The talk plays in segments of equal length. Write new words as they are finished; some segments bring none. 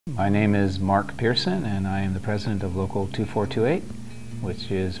My name is Mark Pearson, and I am the president of Local 2428,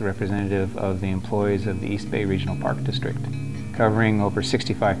 which is representative of the employees of the East Bay Regional Park District, covering over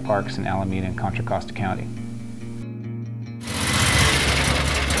 65 parks in Alameda and Contra, Costa County.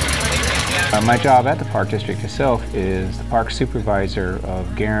 My job at the Park District itself is the park supervisor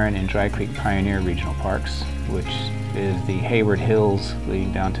of Guerin and Dry Creek Pioneer Regional Parks, which is the Hayward Hills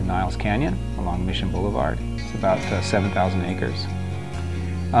leading down to Niles Canyon along Mission Boulevard. It's about 7,000 acres.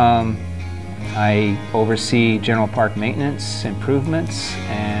 I oversee general park maintenance, improvements,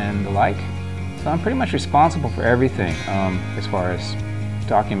 and the like. So I'm pretty much responsible for everything as far as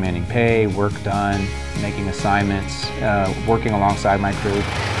documenting pay, work done, making assignments, working alongside my crew.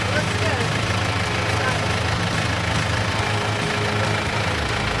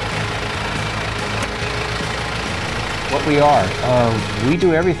 What we are, we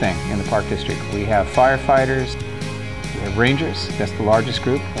do everything in the Park District. We have firefighters, we have rangers. That's the largest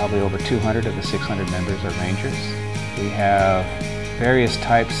group. Probably over 200 of the 600 members are rangers. We have various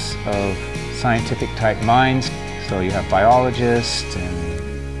types of scientific type minds. So you have biologists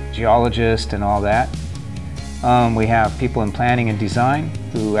and geologists and all that. We have people in planning and design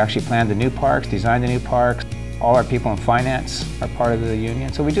who actually plan the new parks, design the new parks. All our people in finance are part of the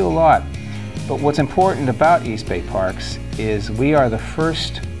union. So we do a lot. But what's important about East Bay Parks is we are the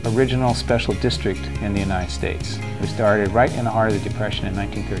first original special district in the United States. We started right in the heart of the Depression in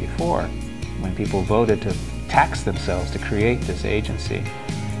 1934 when people voted to tax themselves to create this agency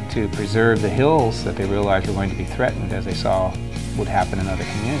to preserve the hills that they realized were going to be threatened, as they saw would happen in other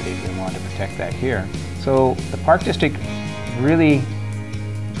communities. They wanted to protect that here. So the Park District really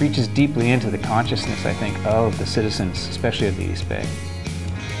reaches deeply into the consciousness, I think, of the citizens, especially of the East Bay.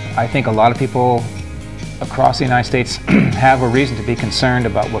 I think a lot of people across the United States have a reason to be concerned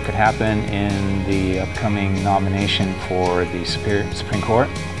about what could happen in the upcoming nomination for the Supreme Court.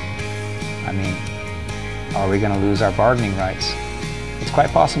 I mean, are we going to lose our bargaining rights? It's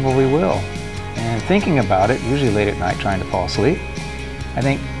quite possible we will. And thinking about it, usually late at night trying to fall asleep, I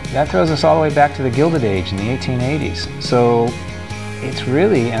think that throws us all the way back to the Gilded Age in the 1880s. So it's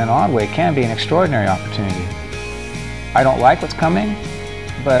really, in an odd way, can be an extraordinary opportunity. I don't like what's coming,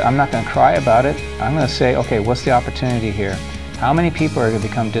 but I'm not going to cry about it. I'm going to say, okay, what's the opportunity here? How many people are going to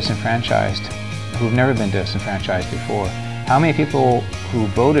become disenfranchised who've never been disenfranchised before? How many people who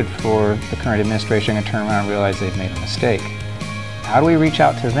voted for the current administration are going to turn around and realize they've made a mistake? How do we reach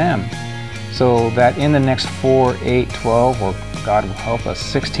out to them so that in the next 4, 8, 12, or God will help us,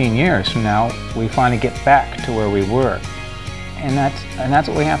 16 years from now, we finally get back to where we were? And that's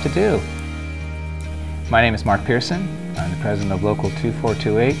what we have to do. My name is Mark Pearson. I'm the president of Local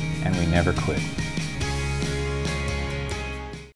 2428, and we never quit.